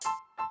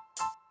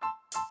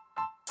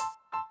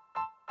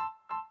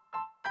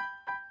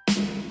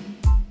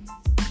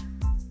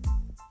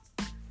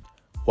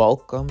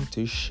Welcome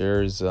to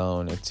Share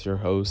Zone. It's your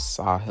host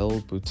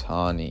Sahil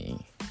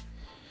Bhutani.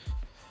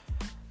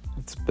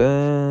 It's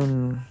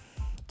been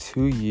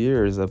 2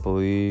 years, I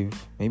believe,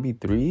 maybe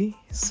 3,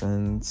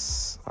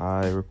 since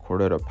I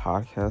recorded a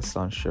podcast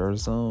on Share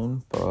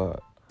Zone,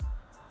 but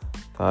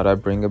thought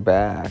I'd bring it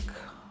back.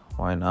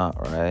 Why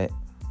not, right?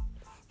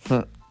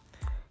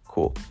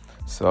 Cool.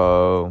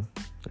 So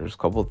there's a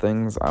couple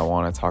things I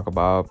want to talk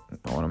about.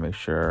 I want to make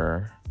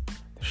sure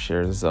the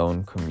Share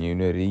Zone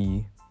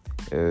community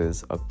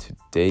is up to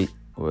date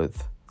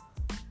with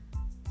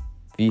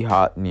the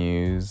hot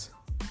news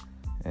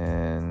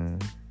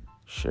and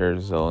Share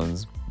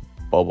Zone's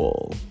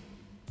bubble.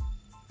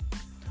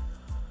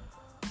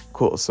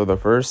 Cool. So the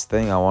first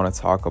thing I want to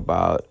talk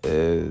about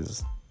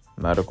is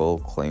Medical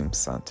Claims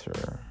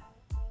Center.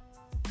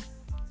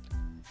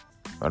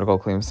 Medical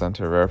Claims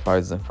Center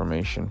verifies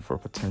information for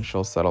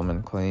potential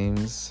settlement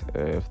claims.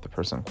 If the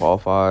person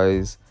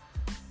qualifies,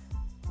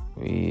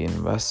 we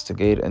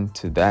investigate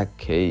into that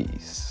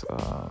case,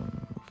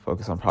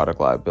 focus on product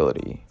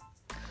liability.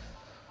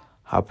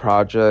 How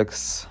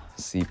projects,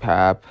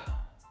 CPAP,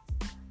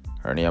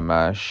 hernia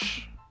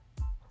mesh,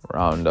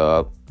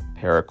 Roundup,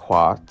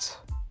 Paraquat,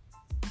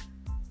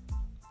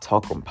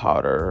 talcum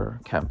powder,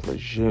 Camp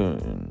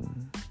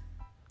Lejeune,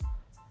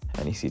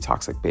 NEC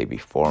Toxic Baby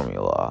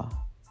Formula.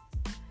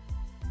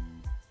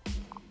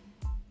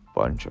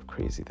 Bunch of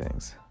crazy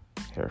things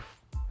here,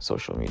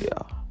 social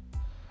media.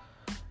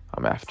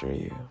 I'm after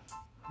you.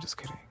 I'm just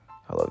kidding.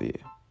 I love you.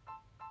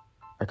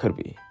 I could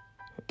be.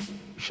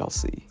 We shall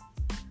see.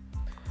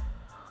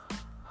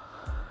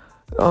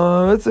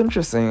 It's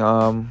interesting.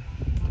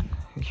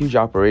 Huge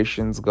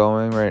operations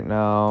going right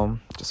now.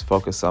 Just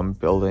focus on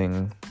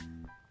building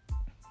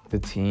the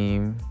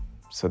team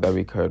so that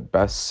we could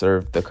best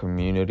serve the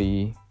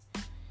community.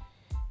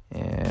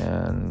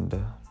 And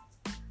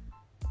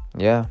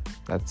yeah,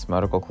 that's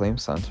Medical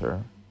Claims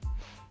Center.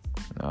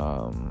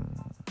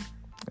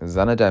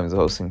 Xenodyne is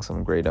hosting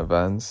some great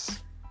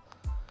events,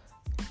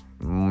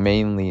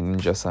 mainly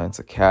Ninja Science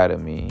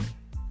Academy,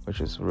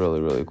 which is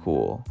really, really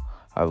cool.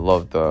 I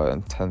love the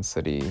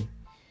intensity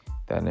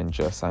that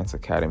Ninja Science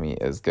Academy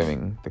is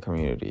giving the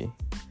community.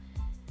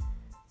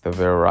 The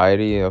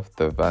variety of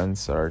the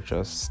events are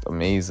just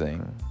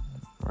amazing.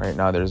 Right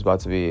now, there's about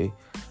to be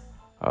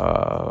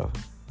a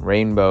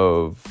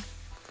rainbow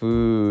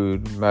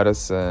food,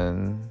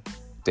 medicine,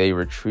 day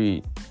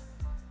retreat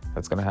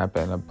that's going to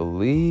happen, I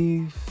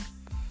believe,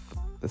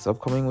 this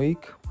upcoming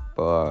week.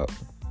 But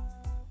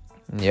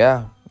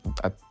yeah,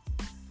 I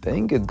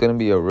think it's going to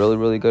be a really,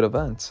 really good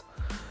event.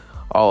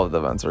 All of the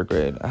events are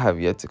great. I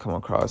have yet to come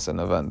across an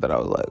event that I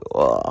was like,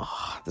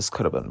 oh, this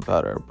could have been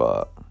better,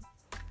 but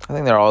I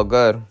think they're all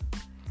good.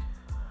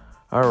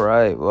 All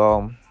right,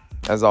 well,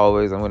 as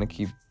always, I'm going to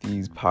keep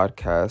these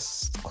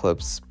podcast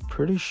clips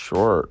pretty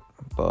short,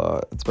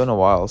 but it's been a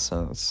while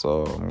since,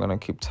 so I'm going to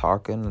keep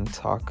talking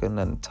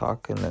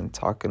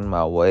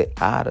my way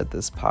out of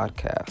this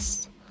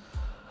podcast.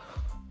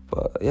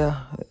 But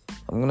yeah,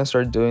 I'm going to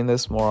start doing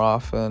this more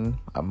often.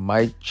 I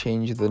might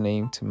change the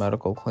name to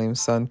Medical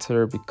Claims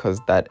Center because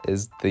that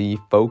is the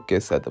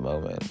focus at the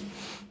moment.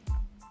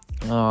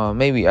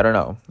 Maybe, I don't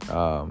know.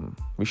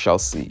 We shall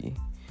see.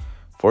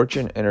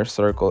 Fortune Inner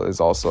Circle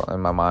is also in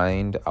my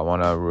mind. I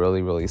want to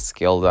really, really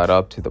scale that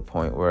up to the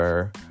point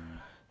where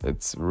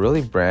it's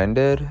really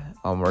branded.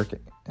 I'm working,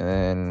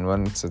 and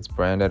once it's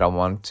branded, I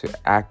want to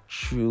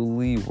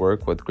actually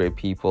work with great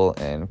people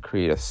and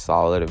create a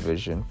solid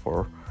vision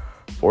for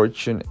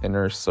Fortune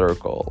Inner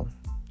Circle,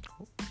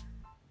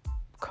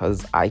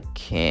 because I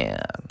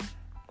can.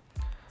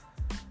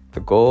 The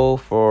goal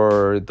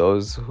for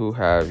those who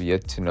have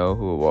yet to know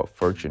what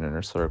Fortune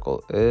Inner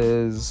Circle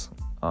is,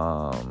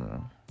 the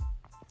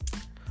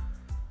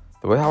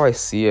way how I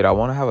see it, I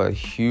want to have a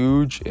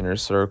huge inner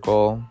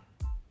circle.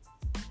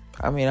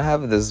 I mean, I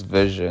have this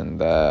vision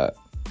that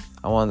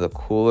I want the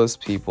coolest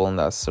people in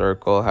that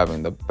circle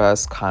having the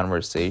best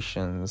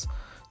conversations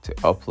to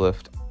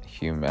uplift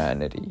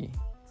humanity.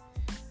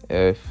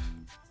 If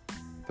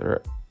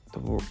they're,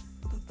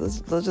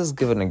 let's just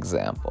give an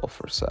example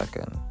for a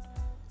second.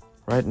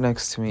 Right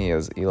next to me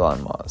is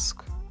Elon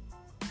Musk.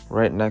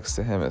 Right next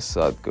to him is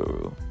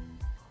Sadhguru.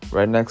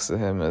 Right next to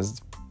him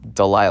is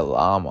Dalai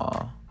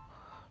Lama.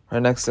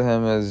 Right next to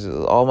him is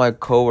all my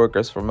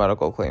coworkers from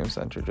Medical Claims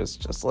Center,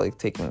 just like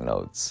taking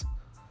notes.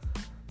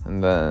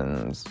 And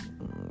then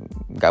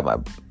got my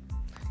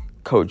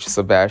coach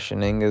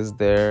Sebastian Ng is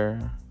there.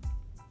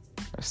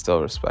 I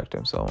still respect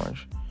him so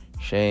much.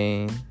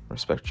 Shane,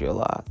 respect you a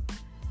lot.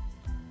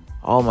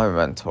 All my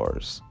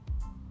mentors.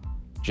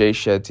 Jay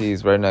Shetty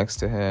is right next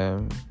to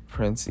him.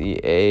 Prince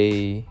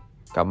EA.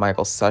 Got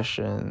Michael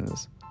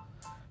Sessions.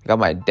 Got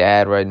my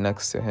dad right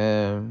next to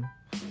him.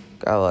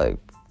 Got like,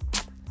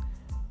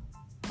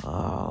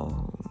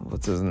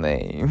 what's his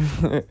name?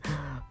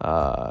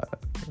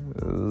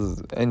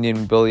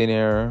 Indian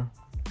billionaire.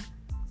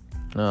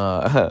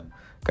 Got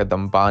the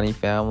Ambani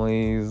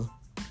families.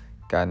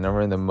 Got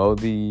Narendra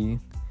Modi.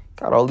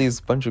 Got all these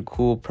bunch of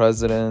cool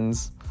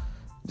presidents.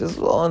 Just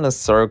all in a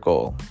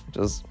circle.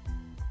 Just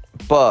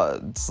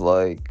But it's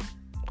like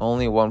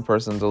only one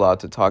person's allowed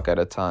to talk at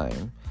a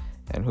time.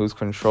 And who's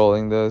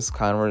controlling this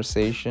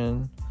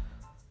conversation?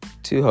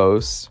 Two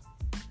hosts.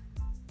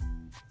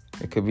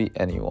 It could be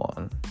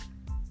anyone.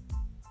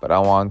 But I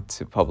want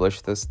to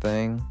publish this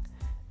thing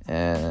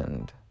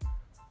and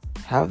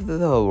have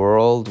the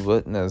world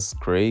witness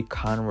great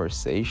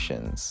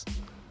conversations.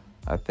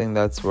 I think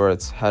that's where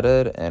it's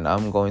headed, and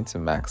I'm going to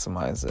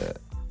maximize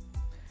it.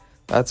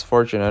 That's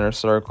Fortune Inner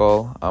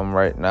Circle. I'm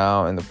right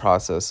now in the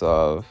process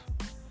of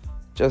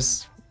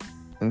just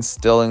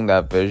instilling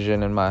that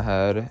vision in my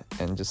head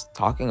and just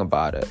talking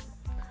about it.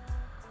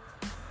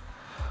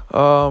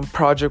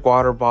 Project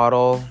Water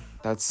Bottle,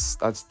 that's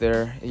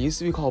there. It used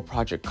to be called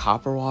Project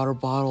Copper Water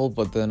Bottle,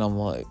 but then I'm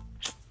like,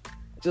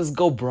 just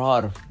go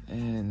broad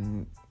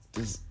and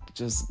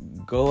just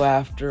go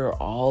after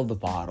all the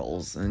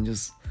bottles and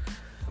just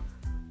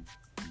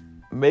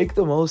make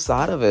the most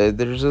out of it.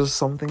 There's just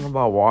something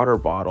about water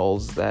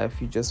bottles that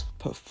if you just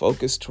put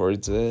focus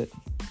towards it,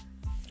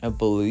 I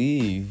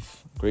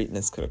believe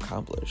greatness could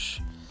accomplish.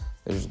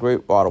 There's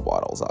great water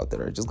bottles out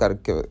there. Just got to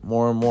give it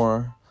more and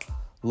more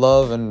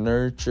love and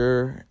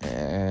nurture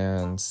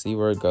and see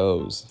where it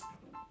goes.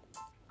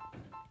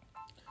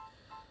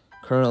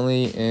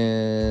 Currently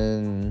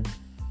in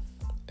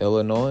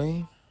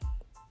Illinois.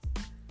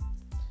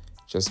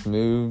 Just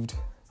moved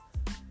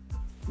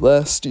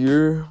last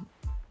year.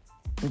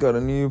 Got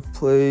a new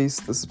place.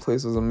 This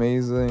place was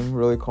amazing.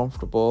 Really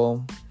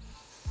comfortable.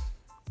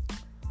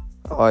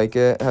 I like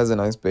it. It has a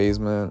nice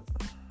basement.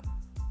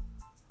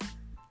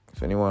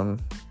 If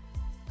anyone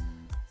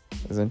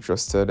is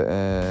interested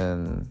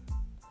in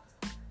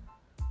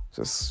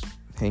just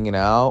hanging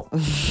out,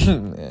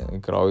 you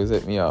could always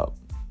hit me up.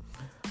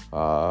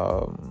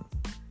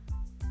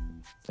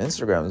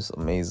 Instagram is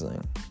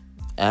amazing.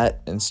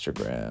 At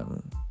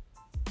Instagram.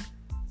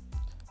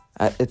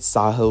 At It's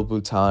Sahil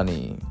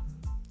Bhutani.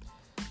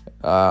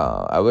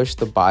 I wish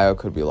the bio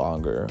could be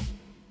longer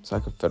so I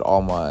could fit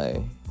all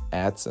my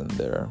ads in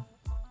there.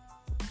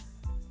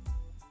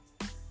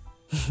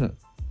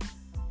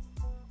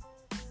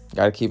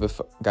 Gotta keep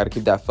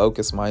that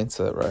focused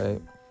mindset,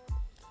 right?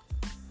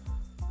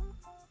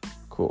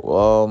 Cool.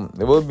 Well,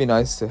 it would be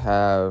nice to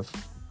have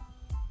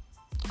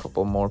a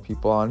couple more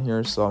people on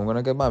here, so I'm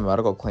gonna get my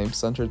medical claims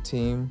center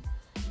team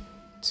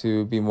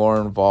to be more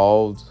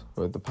involved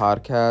with the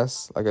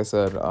podcast. Like I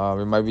said,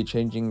 we might be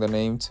changing the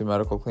name to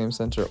Medical Claims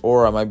Center,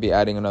 or I might be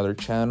adding another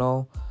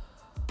channel.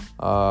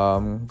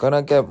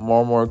 Gonna get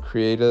more and more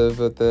creative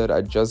with it.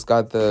 I just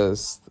got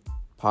this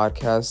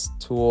podcast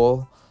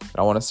tool that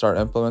I want to start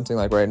implementing.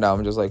 Like right now,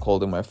 I'm just like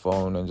holding my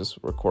phone and just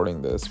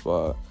recording this,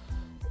 but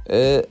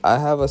I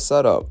have a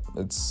setup.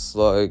 It's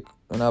like,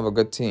 and I have a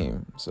good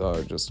team, so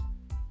I just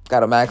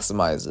gotta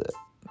maximize it.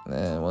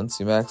 And once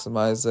you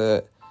maximize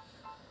it,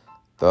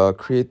 the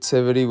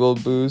creativity will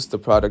boost, the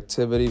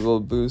productivity will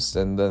boost,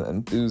 and the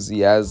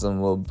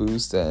enthusiasm will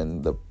boost,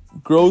 and the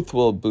growth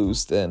will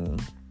boost, and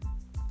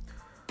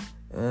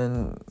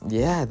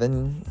yeah,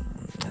 then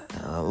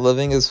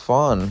living is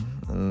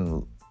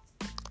fun,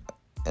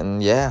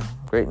 and yeah,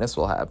 greatness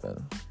will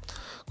happen.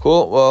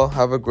 Cool. Well,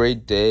 have a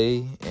great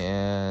day,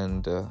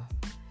 and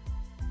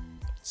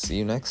see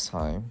you next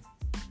time.